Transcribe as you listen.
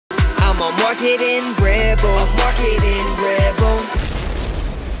a marketing rebel,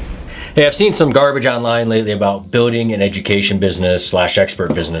 Hey, I've seen some garbage online lately about building an education business /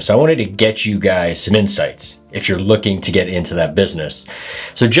 expert business. I wanted to get you guys some insights if you're looking to get into that business.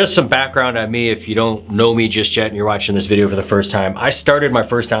 So just some background on me if you don't know me just yet and you're watching this video for the first time. I started my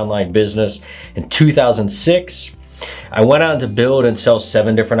first online business in 2006. I went on to build and sell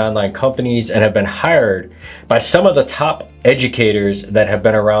 7 different online companies and have been hired by some of the top educators that have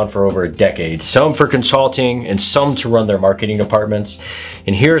been around for over a decade, some for consulting and some to run their marketing departments.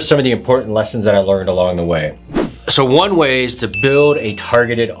 And here are some of the important lessons that I learned along the way. So one way is to build a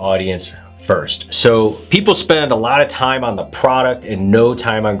targeted audience first. So people spend a lot of time on the product and no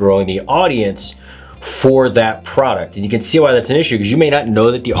time on growing the audience for that product. And you can see why that's an issue, because you may not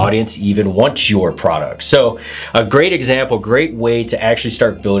know that the audience even wants your product. So a great example, great way to actually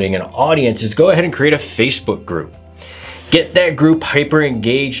start building an audience is go ahead and create a Facebook group. Get that group hyper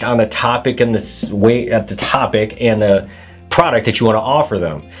engaged on the topic and the product that you want to offer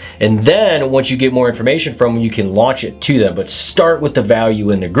them. And then once you get more information from them, you can launch it to them, but start with the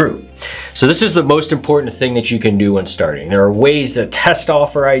value in the group. So this is the most important thing that you can do when starting. There are ways to test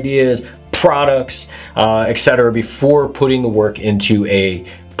offer ideas, products, etc. before putting the work into a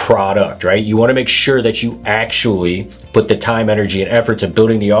product, right? You want to make sure that you actually put the time, energy, and effort to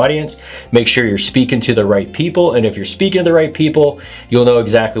building the audience. Make sure you're speaking to the right people, and if you're speaking to the right people, you'll know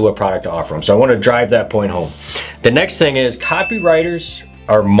exactly what product to offer them. So I want to drive that point home. The next thing is copywriters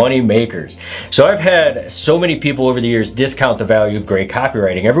are money makers. So I've had so many people over the years discount the value of great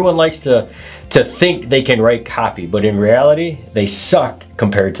copywriting. Everyone likes to think they can write copy, but in reality, they suck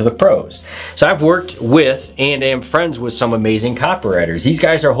compared to the pros. So I've worked with and am friends with some amazing copywriters. These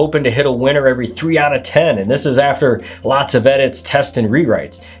guys are hoping to hit a winner every 3 out of 10, and this is after lots of edits, tests, and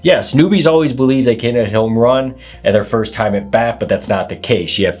rewrites. Yes, newbies always believe they can hit a home run at their first time at bat, but that's not the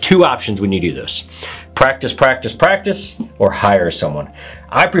case. You have 2 options when you do this. Practice, practice, practice, or hire someone.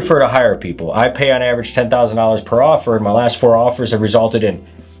 I prefer to hire people. I pay on average $10,000 per offer, and my last 4 offers have resulted in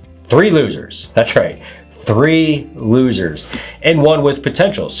 3 losers. That's right, 3 losers, and 1 with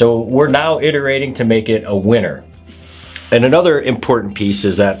potential. So we're now iterating to make it a winner. And another important piece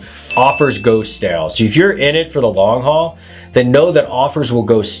is that offers go stale. So if you're in it for the long haul, then know that offers will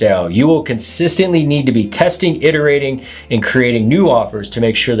go stale. You will consistently need to be testing, iterating, and creating new offers to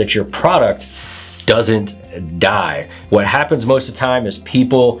make sure that your product doesn't die. What happens most of the time is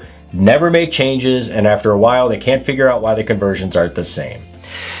people never make changes, and after a while they can't figure out why the conversions aren't the same.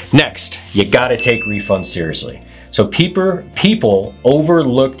 Next, you gotta take refunds seriously. So people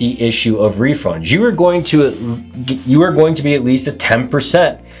overlook the issue of refunds. You are going to be at least at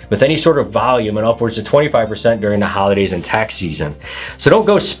 10% with any sort of volume, and upwards to 25% during the holidays and tax season. So don't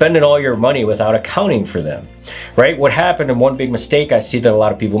go spending all your money without accounting for them, right? What happened, and one big mistake I see that a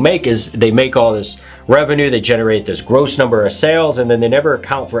lot of people make, is they make all this revenue, they generate this gross number of sales, and then they never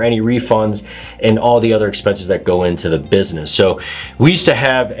account for any refunds and all the other expenses that go into the business. So we used to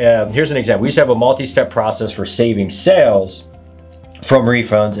have, here's an example, we used to have a multi-step process for saving sales from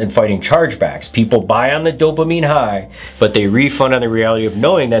refunds and fighting chargebacks. People buy on the dopamine high, but they refund on the reality of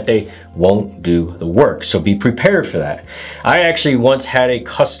knowing that they won't do the work. So be prepared for that. I actually once had a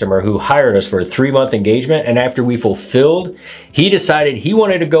customer who hired us for a 3-month engagement, and after we fulfilled, he decided he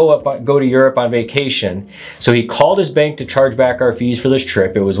wanted to go to Europe on vacation. So he called his bank to charge back our fees for this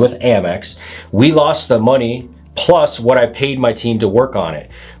trip. It was with Amex. We lost the money plus what I paid my team to work on it.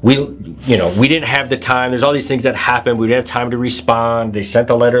 We didn't have the time. There's all these things that happened. We didn't have time to respond. They sent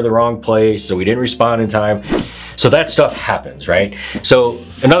the letter to the wrong place, so we didn't respond in time. So that stuff happens, right? So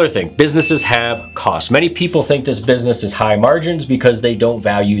another thing, businesses have costs. Many people think this business is high margins because they don't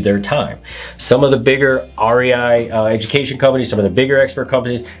value their time. Some of the bigger REI education companies, some of the bigger expert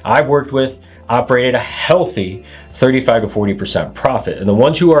companies I've worked with operated a healthy 35 to 40% profit. And the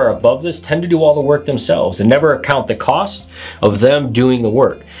ones who are above this tend to do all the work themselves and never account the cost of them doing the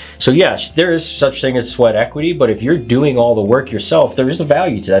work. So yes, there is such thing as sweat equity, but if you're doing all the work yourself, there is a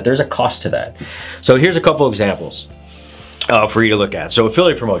value to that. There's a cost to that. So here's a couple examples for you to look at. So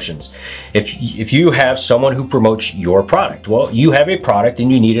affiliate promotions. If you have someone who promotes your product, well, you have a product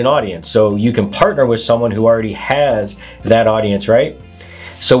and you need an audience. So you can partner with someone who already has that audience, right?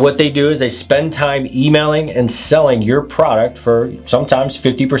 So what they do is they spend time emailing and selling your product for sometimes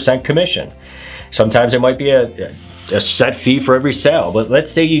 50% commission. Sometimes it might be a set fee for every sale, but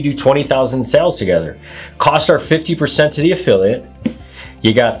let's say you do 20,000 sales together. Costs are 50% to the affiliate.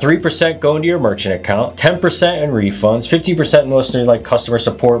 You got 3% going to your merchant account, 10% in refunds, 50% mostly like customer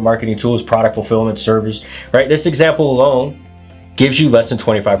support, marketing tools, product fulfillment, service, right? This example alone gives you less than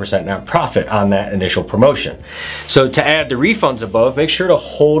 25% net profit on that initial promotion. So to add the refunds above, make sure to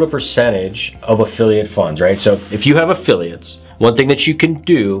hold a percentage of affiliate funds, right? So if you have affiliates, one thing that you can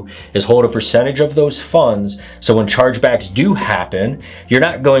do is hold a percentage of those funds, so when chargebacks do happen, you're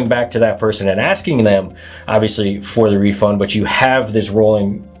not going back to that person and asking them, obviously, for the refund, but you have this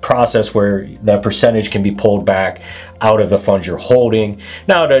rolling process where that percentage can be pulled back out of the funds you're holding.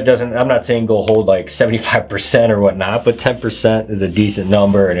 Now, that doesn't, I'm not saying go hold like 75% or whatnot, but 10% is a decent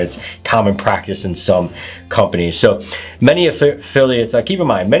number, and it's common practice in some companies. So many affiliates, keep in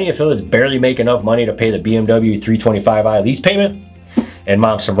mind, many affiliates barely make enough money to pay the BMW 325i lease payment and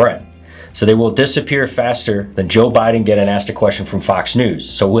mount some rent. So they will disappear faster than Joe Biden getting asked a question from Fox News.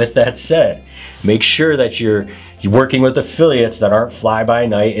 So with that said, make sure that you're working with affiliates that aren't fly by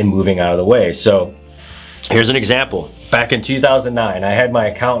night and moving out of the way. So here's an example. Back in 2009, I had my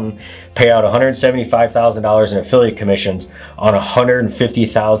accountant pay out $175,000 in affiliate commissions on a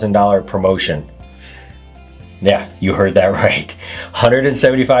 $150,000 promotion. Yeah, you heard that right.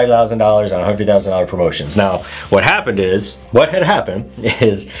 $175,000 on $150,000 promotions. Now, what had happened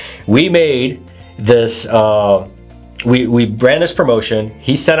is we made this, we ran this promotion.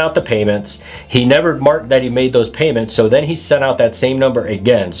 He sent out the payments. He never marked that he made those payments, so then he sent out that same number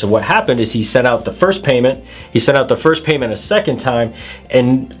again. So what happened is he sent out the first payment. He sent out the first payment a second time,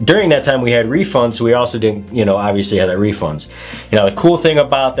 and during that time we had refunds, so we also didn't, obviously have that refunds. The cool thing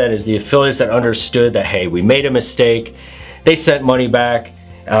about that is the affiliates that understood that, hey, we made a mistake, they sent money back,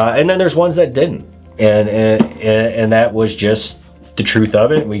 and then there's ones that didn't, and that was just the truth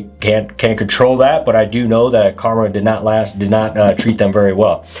of it. We can't control that, but I do know that karma did not treat them very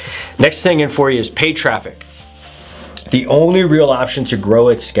well. Next thing in for you is paid traffic. The only real option to grow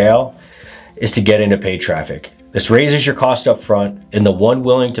at scale is to get into paid traffic. This raises your cost up front, and the one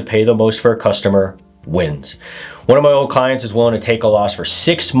willing to pay the most for a customer wins. One of my old clients is willing to take a loss for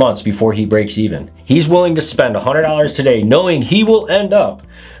 6 months before he breaks even. He's willing to spend $100 today knowing he will end up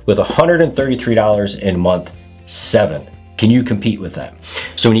with $133 in month 7. Can you compete with that?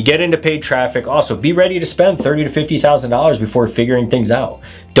 So when you get into paid traffic, also be ready to spend $30,000 to $50,000 before figuring things out.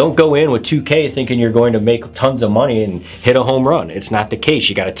 Don't go in with 2K thinking you're going to make tons of money and hit a home run. It's not the case.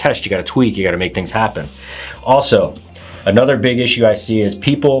 You got to test, you got to tweak, you got to make things happen. Also, another big issue I see is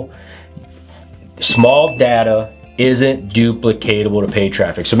small data isn't duplicatable to paid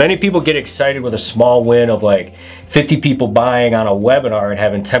traffic. So many people get excited with a small win of like 50 people buying on a webinar and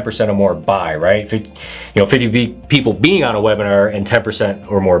having 10% or more buy, right? 50 people being on a webinar and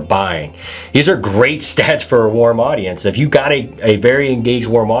 10% or more buying. These are great stats for a warm audience. If you got a very engaged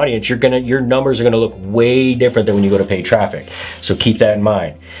warm audience, your numbers are gonna look way different than when you go to paid traffic. So keep that in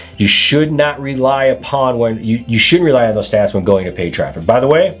mind. You should not rely upon you shouldn't rely on those stats when going to paid traffic. By the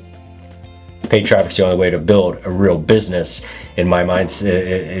way, paid traffic is the only way to build a real business in my mind,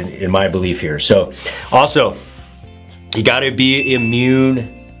 in my belief here. So also, you got to be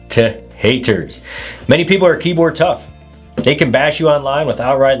immune to haters. Many people are keyboard tough. They can bash you online with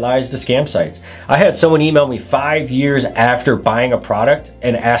outright lies to scam sites. I had someone email me 5 years after buying a product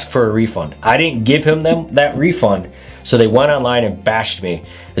and ask for a refund. I didn't give them that refund, so they went online and bashed me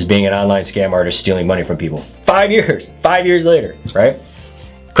as being an online scam artist stealing money from people. 5 years later, right?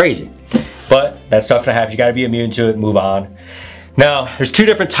 Crazy. But that's tough to have. You got to be immune to it, move on. Now, there's two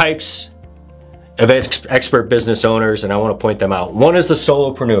different types of expert business owners, and I want to point them out. One is the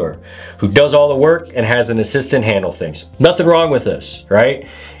solopreneur who does all the work and has an assistant handle things. Nothing wrong with this, right?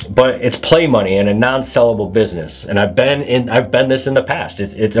 But it's play money and a non-sellable business. And I've been this in the past.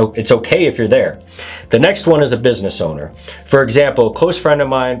 It's okay if you're there. The next one is a business owner. For example, a close friend of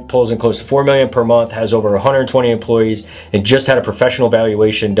mine pulls in close to $4 million per month, has over 120 employees, and just had a professional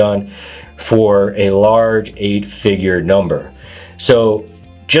valuation done for a large 8-figure number. So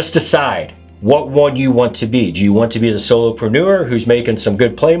just decide what one you want to be. Do you want to be the solopreneur who's making some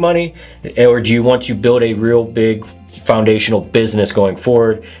good play money, or do you want to build a real big foundational business going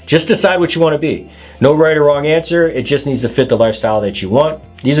forward? Just decide what you want to be. No right or wrong answer. It just needs to fit the lifestyle that you want.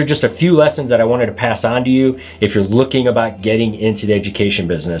 These are just a few lessons that I wanted to pass on to you if you're looking about getting into the education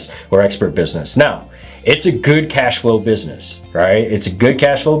business or expert business. Now, it's a good cash flow business, right? It's a good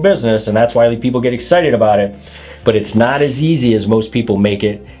cash flow business, and that's why people get excited about it. But it's not as easy as most people make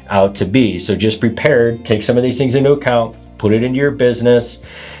it out to be. So just prepared, take some of these things into account, put it into your business,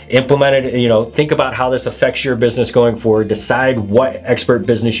 implement it, think about how this affects your business going forward, decide what expert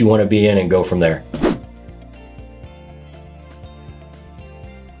business you want to be in, and go from there.